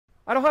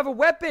I don't have a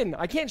weapon.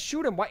 I can't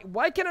shoot him.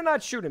 Why can I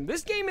not shoot him?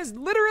 This game is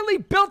literally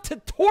built to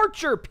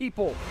torture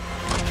people.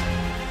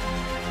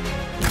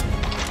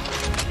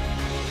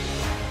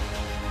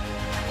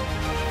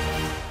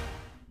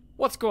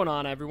 What's going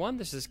on, everyone?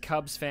 This is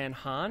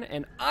CubsFanHan,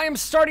 and I am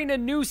starting a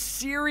new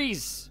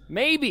series.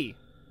 Maybe,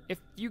 if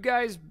you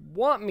guys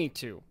want me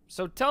to.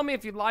 So tell me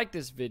if you like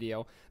this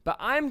video, but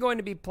I'm going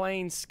to be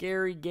playing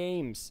scary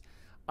games.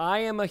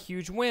 I am a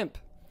huge wimp.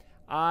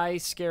 I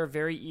scare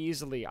very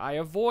easily. I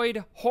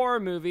avoid horror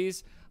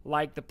movies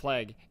like the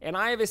plague. And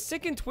I have a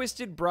sick and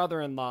twisted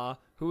brother-in-law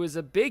who is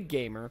a big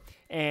gamer,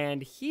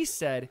 and he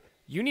said,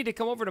 you need to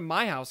come over to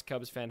my house,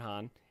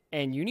 CubsFanHan,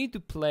 and you need to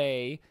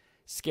play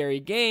scary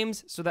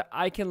games so that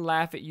I can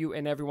laugh at you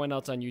and everyone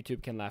else on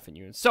YouTube can laugh at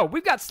you. So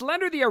we've got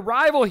Slender the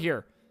Arrival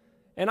here,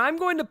 and I'm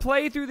going to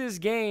play through this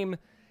game,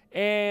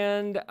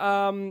 and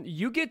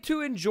you get to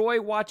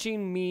enjoy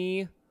watching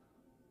me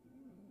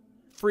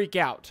freak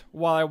out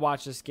while I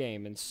watch this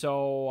game. And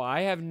so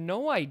I have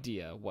no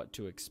idea what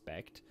to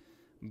expect,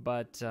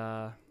 but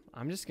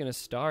I'm just gonna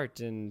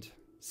start and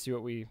see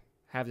what we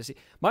have to see.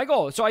 My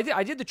goal, so I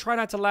did the try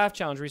not to laugh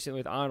challenge recently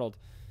with Arnold,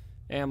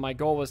 and my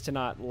goal was to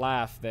not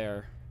laugh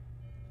there.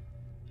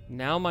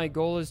 Now my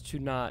goal is to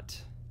not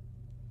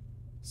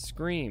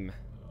scream.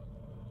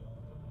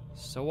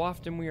 So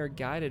often we are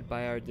guided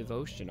by our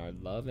devotion, our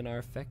love, and our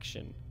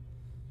affection.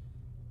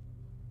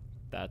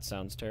 That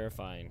sounds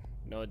terrifying.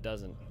 No, it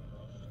doesn't.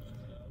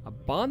 A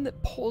bond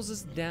that pulls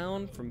us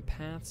down from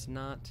paths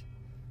not...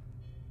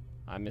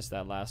 I missed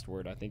that last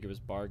word. I think it was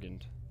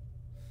bargained.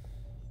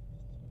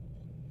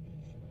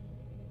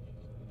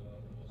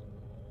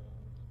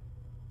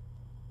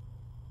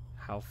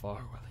 How far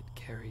will it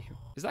carry you?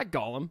 Is that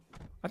Gollum?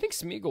 I think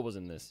Smeagol was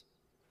in this.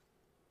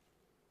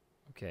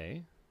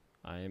 Okay.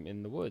 I am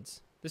in the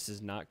woods. This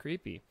is not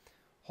creepy.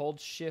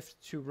 Hold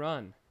shift to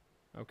run.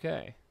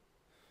 Okay.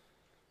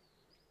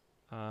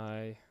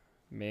 I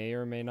may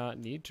or may not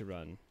need to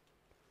run.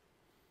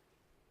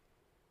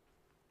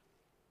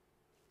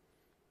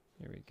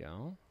 Here we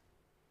go.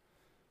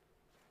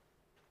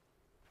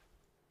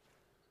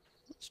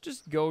 Let's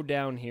just go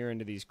down here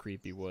into these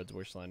creepy woods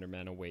where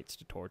Slenderman awaits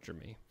to torture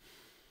me.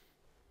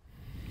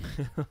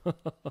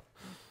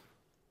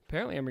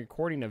 Apparently I'm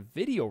recording a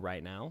video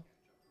right now.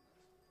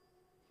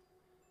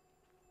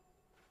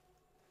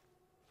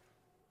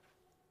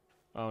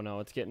 Oh no,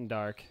 it's getting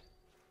dark.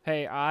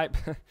 Hey, I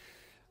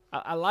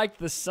liked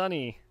the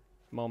sunny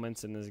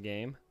moments in this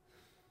game.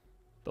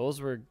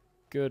 Those were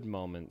good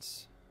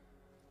moments.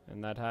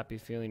 And that happy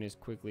feeling is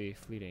quickly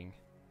fleeting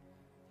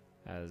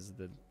as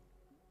the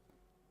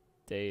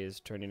day is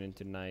turning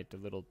into night a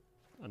little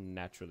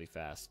unnaturally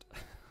fast.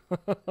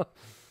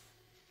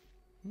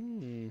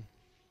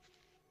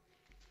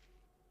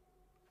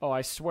 Oh,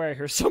 I swear I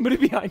hear somebody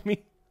behind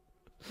me.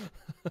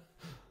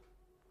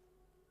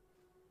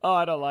 Oh,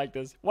 I don't like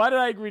this. Why did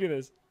I agree to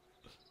this?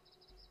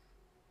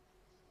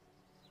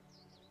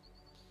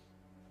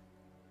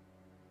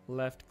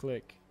 Left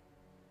click.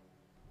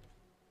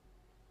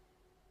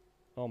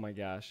 Oh my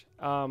gosh.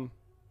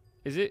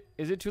 Is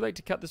it too late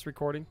to cut this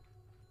recording?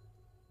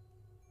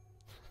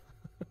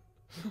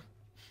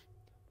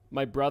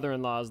 My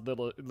brother-in-law is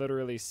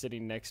literally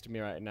sitting next to me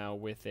right now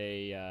with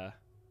a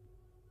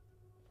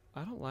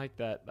I don't like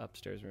that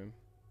upstairs room,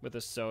 with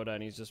a soda,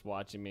 and he's just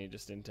watching me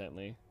just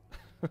intently.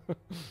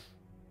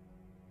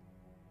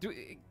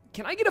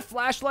 Can I get a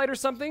flashlight or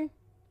something,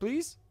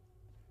 please?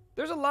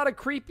 There's a lot of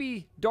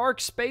creepy dark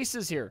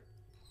spaces here.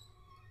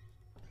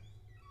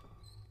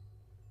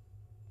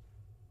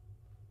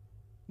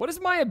 What is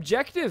my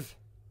objective?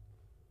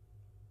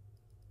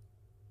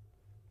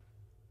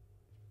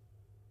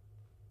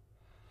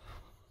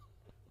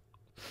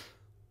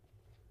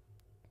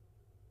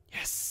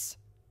 Yes!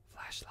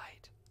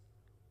 Flashlight.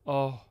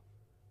 Oh.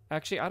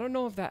 Actually, I don't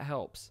know if that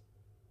helps.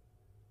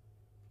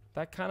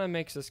 That kind of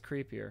makes us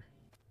creepier.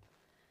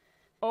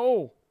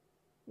 Oh!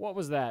 What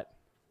was that?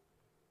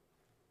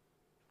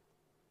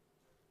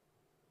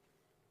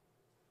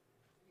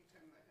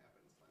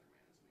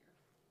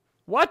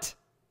 What?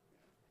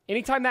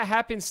 Anytime that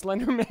happens,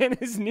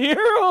 Slenderman is near?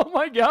 Oh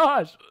my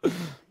gosh. He's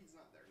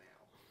not there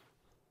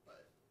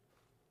now.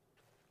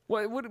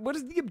 But What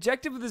is the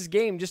objective of this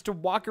game? Just to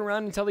walk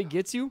around until he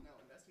gets you? no,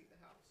 investigate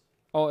the house.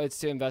 Oh, it's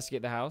to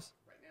investigate the house?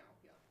 Right now,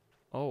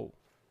 yeah. Oh.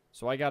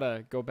 So I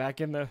gotta go back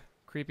in the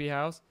creepy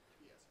house?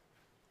 Yes.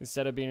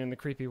 Instead of being in the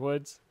creepy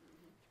woods?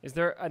 Is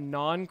there a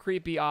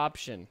non-creepy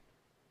option?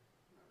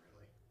 Not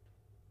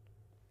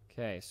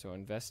really. Okay, so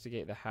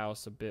investigate the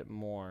house a bit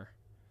more.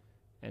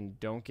 And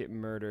don't get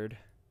murdered.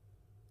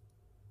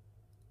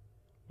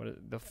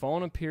 The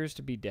phone appears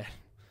to be dead.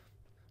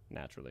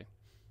 Naturally.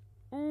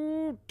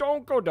 Ooh,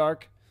 don't go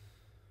dark.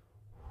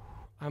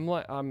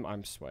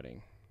 I'm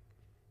sweating.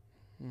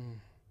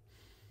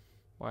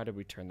 Why did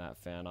we turn that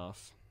fan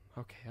off?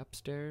 Okay,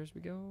 upstairs we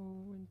go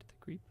into the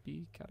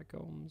creepy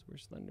catacombs where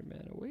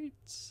Slenderman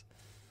awaits.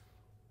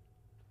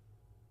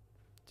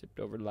 Tipped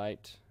over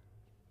light.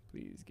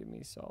 Please give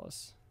me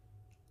solace.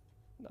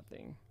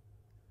 Nothing.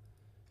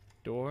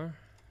 Door.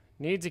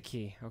 Needs a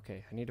key.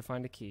 Okay, I need to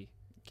find a key.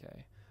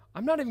 Okay.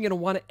 I'm not even going to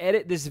want to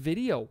edit this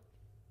video.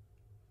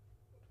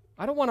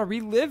 I don't want to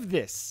relive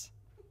this.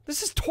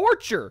 This is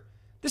torture.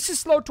 This is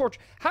slow torture.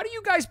 How do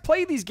you guys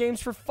play these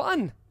games for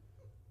fun?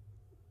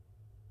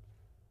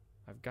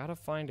 I've got to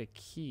find a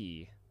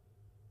key.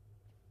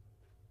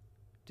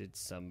 Did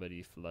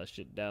somebody flush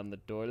it down the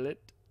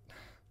toilet?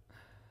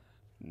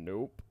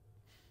 Nope.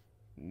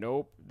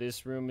 Nope.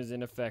 This room is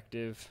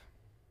ineffective.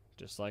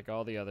 Just like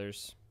all the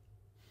others.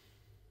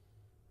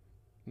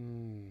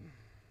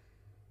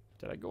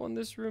 Did I go in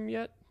this room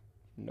yet?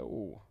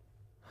 No.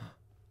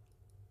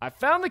 I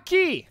found the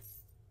key!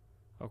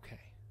 Okay.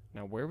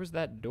 Now, where was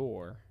that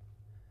door?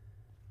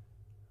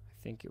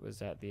 I think it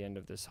was at the end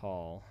of this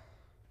hall.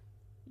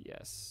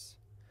 Yes.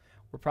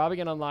 We're probably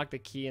going to unlock the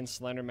key, and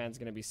Slenderman's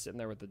going to be sitting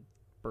there with the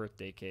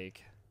birthday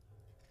cake.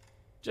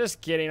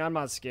 Just kidding. I'm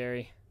not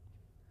scary.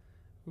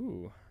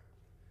 Ooh.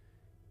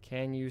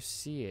 Can you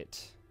see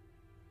it?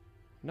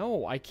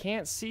 No, I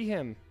can't see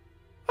him.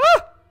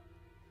 Ah!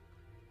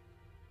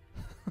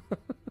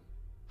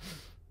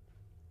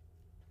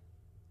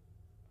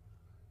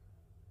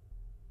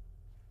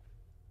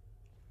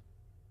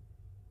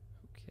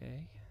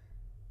 Okay.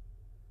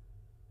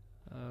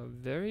 A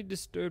very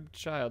disturbed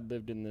child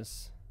lived in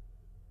this.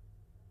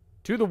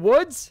 To the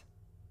woods?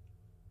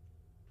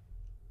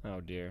 Oh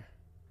dear.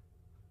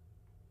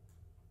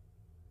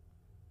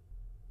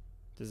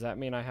 Does that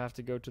mean I have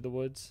to go to the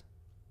woods?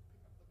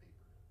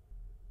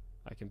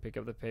 I can pick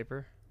up the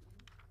paper?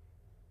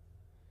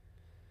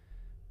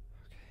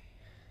 Okay.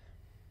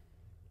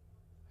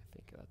 I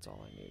think that's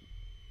all I need.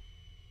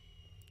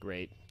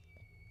 Great.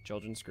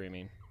 Children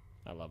screaming.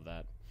 I love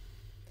that.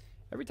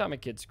 Every time a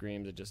kid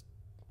screams, it just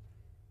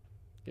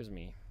gives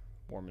me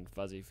warm and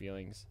fuzzy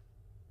feelings.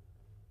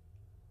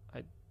 Oh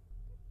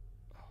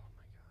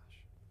my gosh.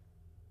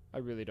 I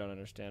really don't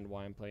understand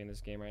why I'm playing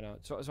this game right now.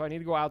 So I need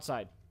to go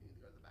outside. You need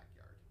to go to the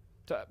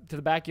backyard. To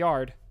the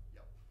backyard?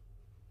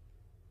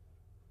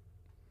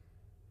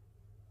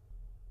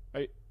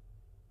 Yep.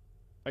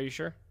 Are you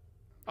sure?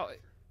 Oh,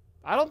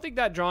 I don't think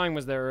that drawing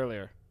was there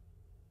earlier.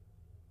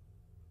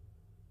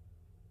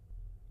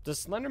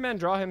 Does Slenderman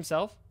draw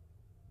himself?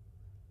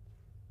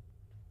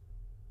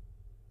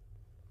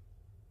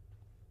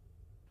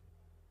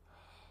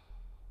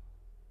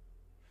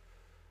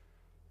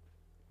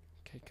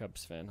 Okay,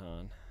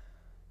 CubsFanHan.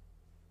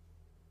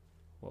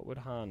 What would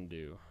Han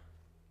do?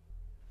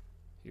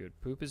 He would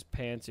poop his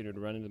pants and he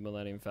would run into the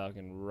Millennium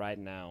Falcon right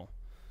now.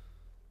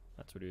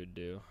 That's what he would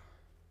do.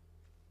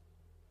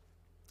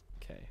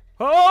 Okay.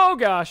 Oh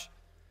gosh!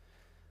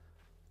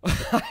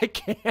 I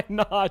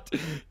cannot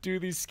do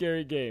these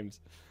scary games.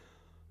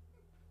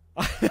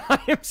 I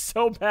am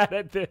so bad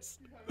at this.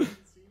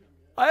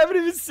 I haven't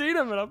even seen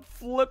him and I'm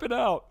flipping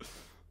out.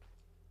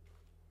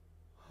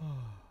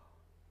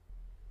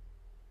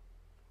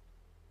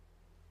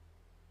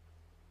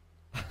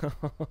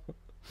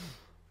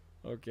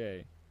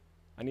 Okay.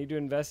 I need to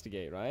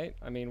investigate, right?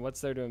 I mean,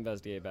 what's there to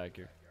investigate back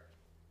here?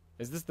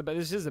 This is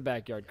the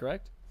backyard,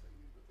 correct?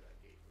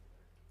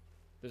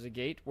 There's a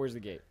gate. Where's the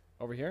gate?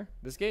 Over here?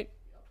 This gate?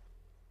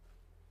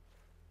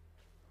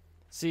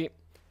 See,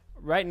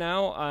 right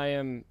now I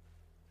am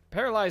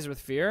paralyzed with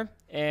fear,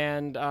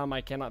 and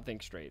I cannot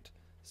think straight.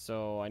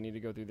 So I need to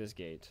go through this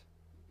gate.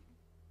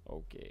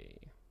 Okay.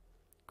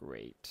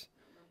 Great.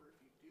 Remember,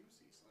 if you do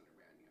see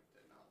Slenderman, you have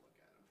to not look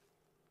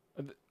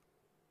at him.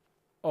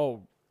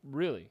 Oh,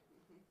 really?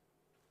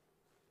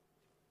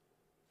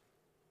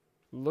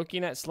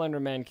 Looking at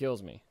Slenderman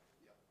kills me.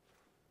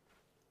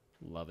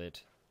 Yep. Love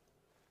it.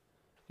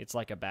 It's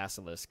like a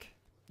basilisk.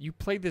 You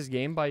played this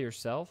game by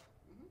yourself?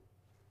 Mm-hmm.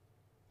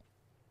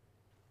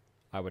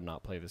 I would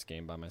not play this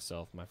game by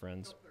myself, my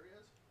friends. Oh, there he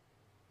is.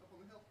 Up on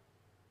the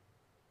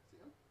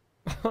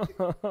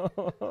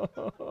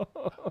hill.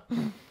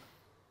 See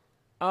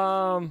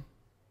him?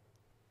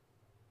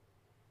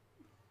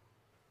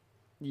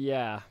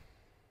 Yeah.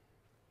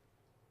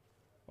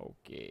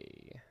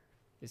 Okay.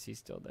 Is he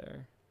still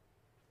there?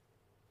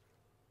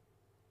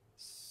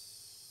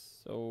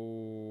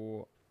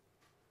 So,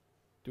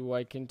 do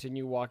I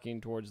continue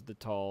walking towards the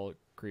tall,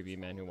 creepy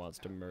man who wants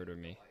to murder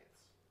me?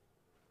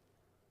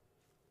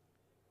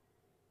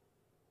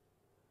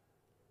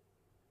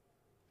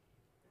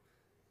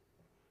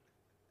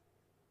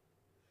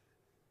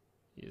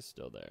 He is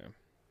still there.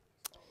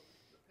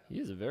 He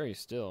is very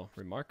still,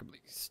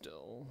 remarkably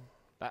still.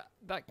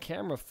 That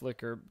camera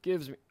flicker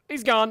gives me...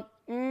 He's gone!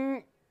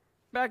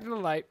 Back to the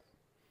light.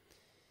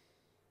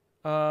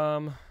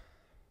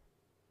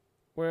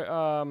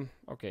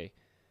 Okay.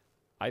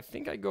 I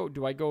think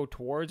do I go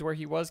towards where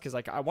he was? Because,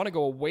 like, I want to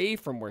go away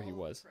from where he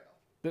was.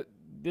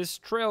 This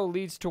trail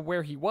leads to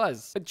where he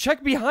was.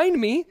 Check behind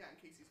me! Yeah,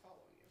 in case he's following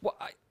you.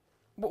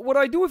 What do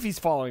I do if he's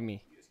following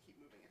me? You just keep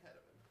moving ahead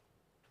of him.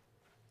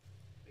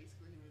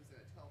 Basically, he moves in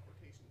a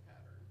teleportation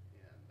pattern,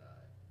 and,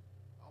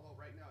 although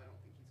right now I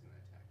don't think he's going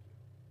to attack you.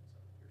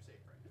 So, you're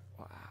safe right now.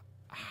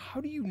 How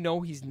do you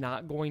know he's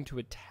not going to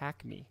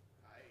attack me?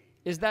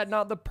 Is that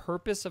not the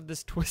purpose of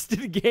this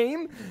twisted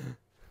game?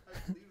 I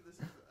believe this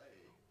is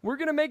We're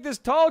going to make this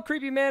tall,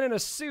 creepy man in a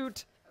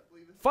suit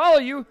follow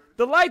you.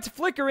 The light's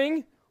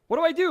flickering. What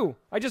do I do?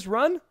 I just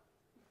run?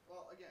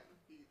 Well, again,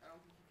 I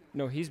don't think you can.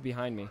 No, he's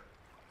behind me.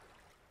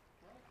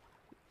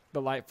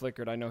 The light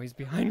flickered. I know he's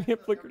behind me.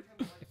 It flickered.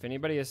 If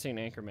anybody has seen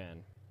Anchorman,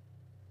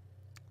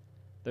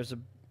 there's a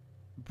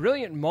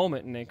brilliant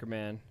moment in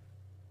Anchorman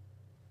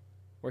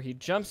where he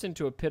jumps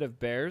into a pit of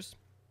bears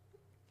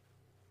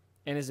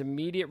and his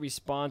immediate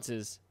response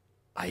is,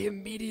 I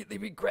immediately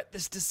regret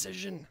this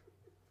decision.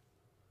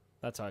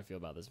 That's how I feel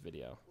about this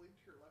video. I believe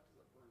to your left is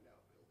a burned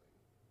out building.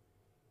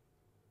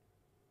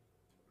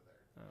 Over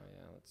there. Oh,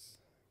 yeah. Let's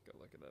go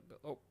look at that.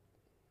 Oh.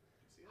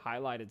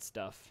 Highlighted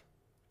stuff.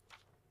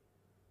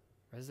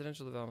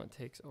 Residential development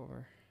takes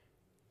over.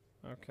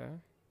 Okay.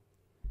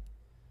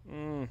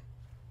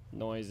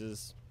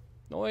 Noises.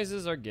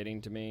 Noises are getting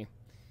to me.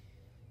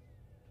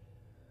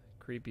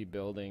 Creepy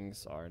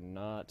buildings are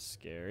not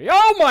scary.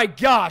 Oh my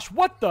gosh!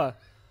 What the?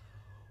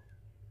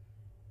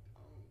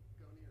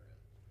 Go near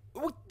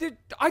it. What did,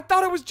 I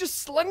thought it was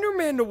just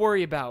Slenderman to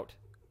worry about.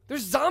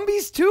 There's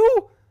zombies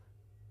too?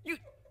 You.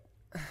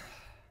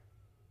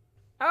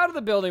 Out of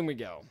the building we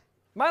go.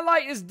 My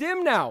light is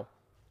dim now.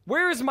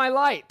 Where is my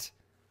light?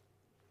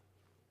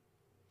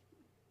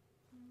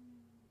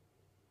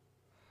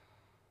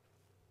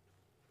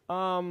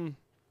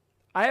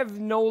 I have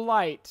no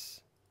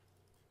light.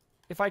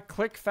 If I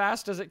click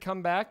fast, does it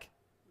come back?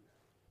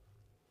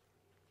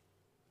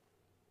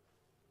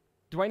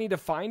 Do I need to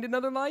find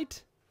another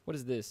light? What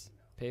is this?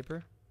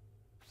 Paper?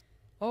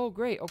 Oh,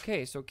 great.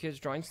 Okay, so kid's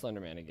drawing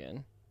Slenderman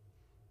again.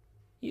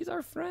 He's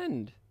our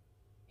friend.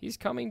 He's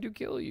coming to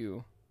kill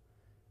you.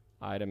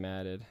 Item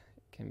added.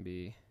 Can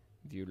be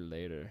viewed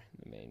later in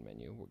the main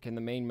menu. Can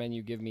the main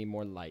menu give me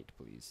more light,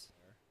 please?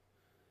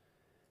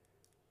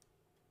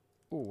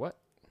 Ooh, what?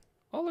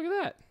 Oh, look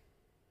at that.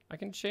 I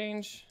can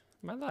change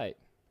my light.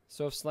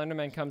 So if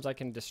Slenderman comes, I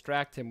can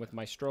distract him with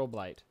my strobe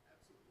light.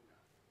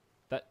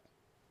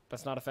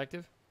 That's not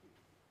effective?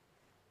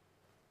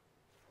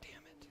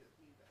 Damn it.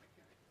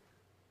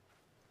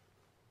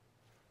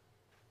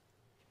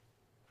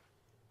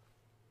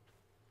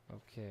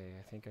 Okay,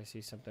 I think I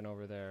see something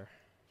over there.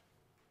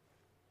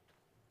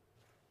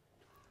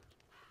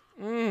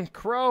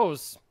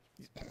 Crows.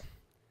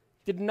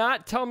 Did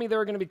not tell me there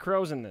were going to be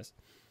crows in this.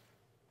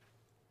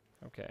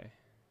 Okay.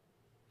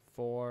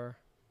 4,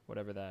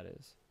 whatever that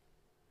is.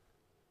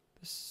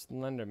 This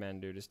Slenderman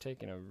dude is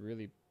taking a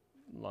really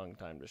long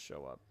time to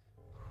show up.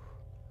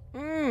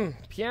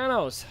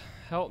 Pianos.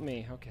 Help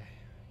me. Okay.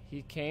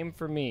 He came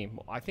for me.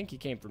 Well, I think he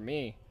came for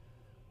me.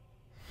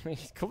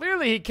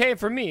 Clearly he came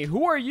for me.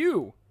 Who are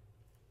you?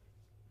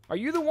 Are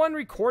you the one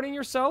recording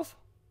yourself?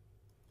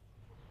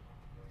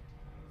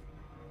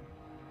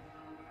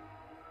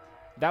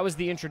 That was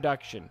the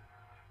introduction.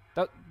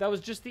 That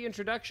was just the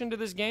introduction to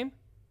this game?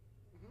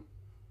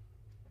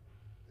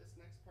 This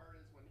next part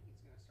is when he's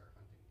going to start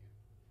hunting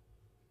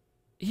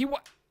you.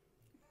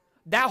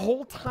 That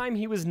whole time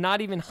he was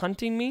not even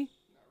hunting me? Not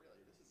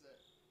really. This is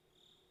it.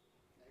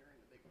 Now you're in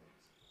the big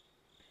leagues.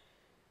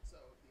 So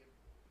this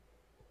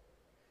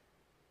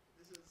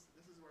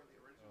is where the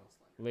original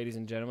Slender. Ladies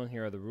and gentlemen,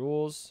 here are the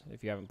rules.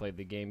 If you haven't played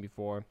the game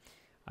before,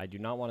 I do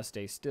not want to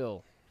stay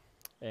still.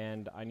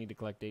 And I need to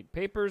collect 8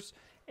 papers.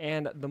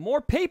 And the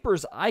more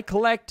papers I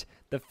collect,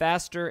 the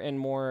faster and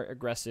more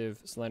aggressive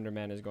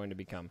Slenderman is going to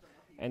become.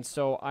 And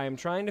so I am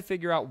trying to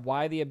figure out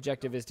why the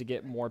objective is to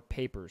get more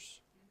papers.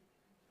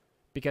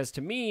 Because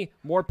to me,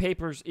 more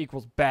papers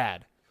equals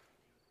bad.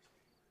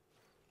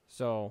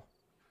 So,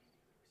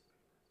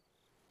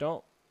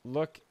 don't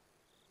look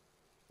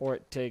or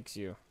it takes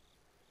you.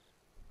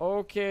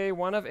 Okay,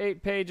 1 of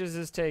 8 pages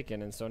is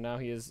taken. And so now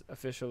he is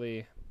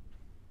officially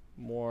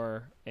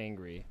more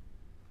angry.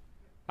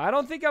 I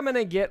don't think I'm going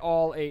to get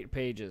all 8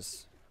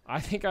 pages.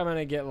 I think I'm going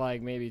to get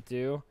like maybe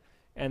 2.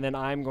 And then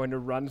I'm going to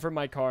run for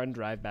my car and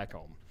drive back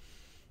home.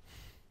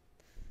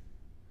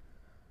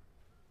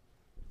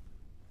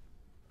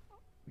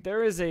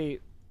 There is a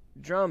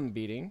drum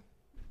beating.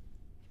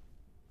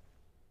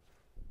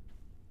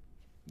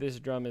 This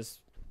drum is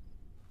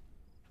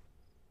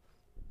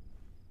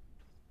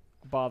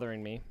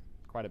bothering me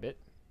quite a bit.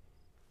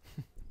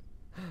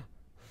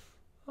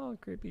 Oh,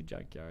 creepy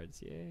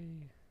junkyards.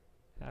 Yay.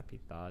 Happy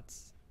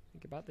thoughts.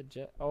 Think about the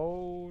jet.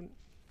 Oh,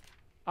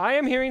 I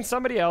am hearing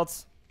somebody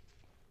else.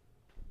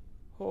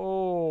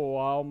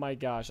 Oh my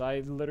gosh.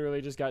 I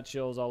literally just got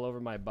chills all over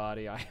my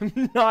body. I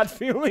am not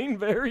feeling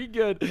very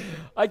good.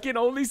 I can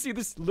only see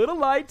this little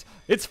light.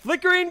 It's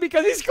flickering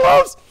because he's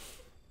close.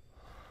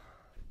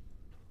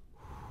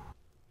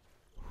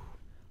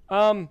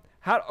 So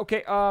what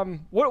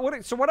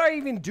do I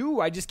even do?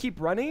 I just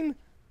keep running?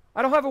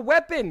 I don't have a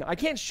weapon. I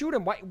can't shoot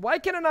him. Why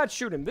can I not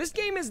shoot him? This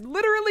game is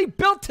literally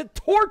built to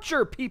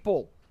torture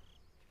people.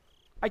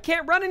 I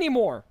can't run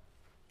anymore.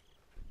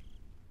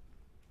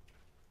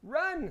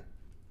 Run.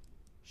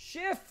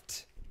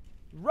 Shift.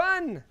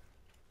 Run. Andy,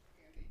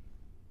 it's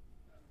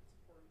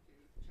important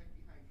to check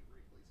behind you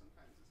briefly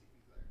sometimes to see if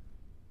he's there.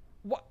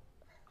 What?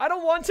 I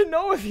don't want to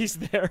know if he's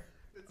there.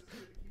 This is good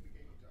to keep a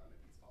gauge on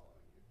if he's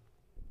following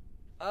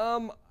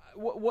you.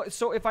 what?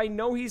 So if I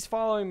know he's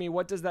following me,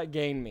 what does that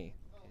gain me?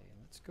 Okay,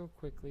 let's go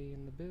quickly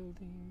in the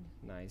building.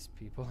 Nice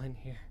people in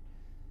here.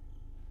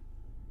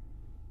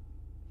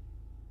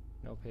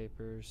 No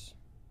papers.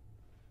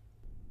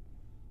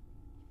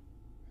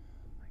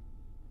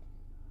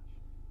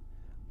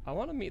 I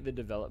want to meet the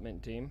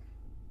development team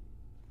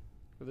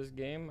for this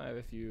game. I have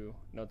a few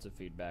notes of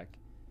feedback.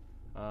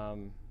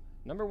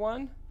 Number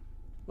one,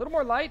 a little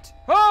more light.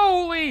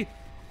 Holy!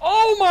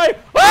 Oh my!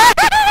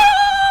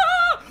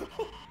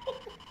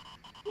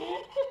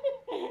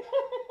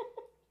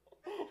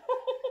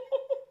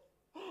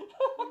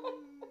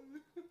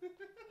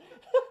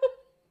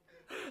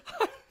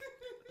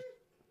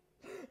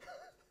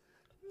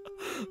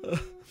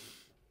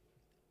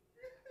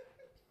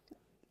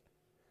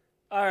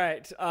 All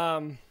right.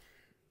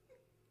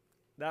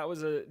 That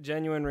was a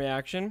genuine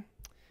reaction.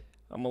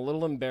 I'm a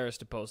little embarrassed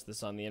to post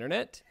this on the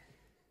internet.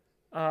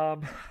 I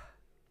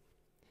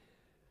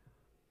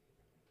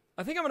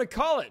think I'm gonna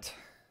call it.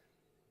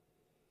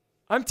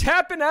 I'm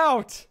tapping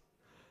out.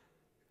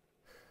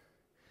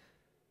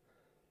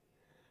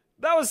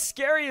 That was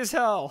scary as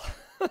hell.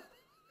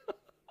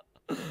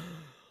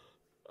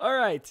 All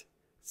right.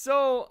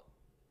 So,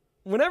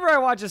 whenever I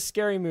watch a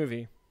scary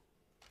movie,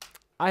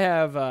 I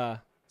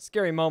have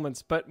scary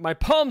moments, but my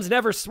palms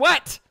never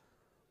sweat.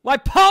 My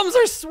palms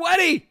are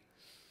sweaty.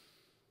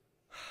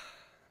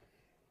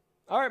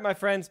 All right, my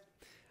friends.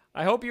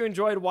 I hope you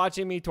enjoyed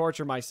watching me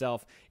torture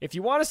myself. If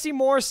you want to see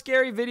more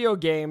scary video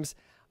games,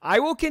 I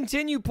will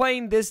continue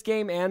playing this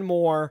game and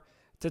more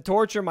to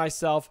torture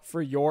myself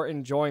for your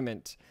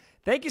enjoyment.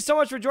 Thank you so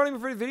much for joining me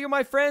for the video,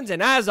 my friends,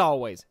 and as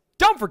always,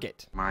 don't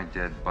forget my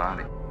dead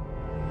body.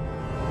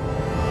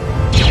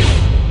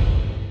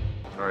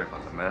 Sorry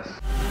about the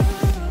mess.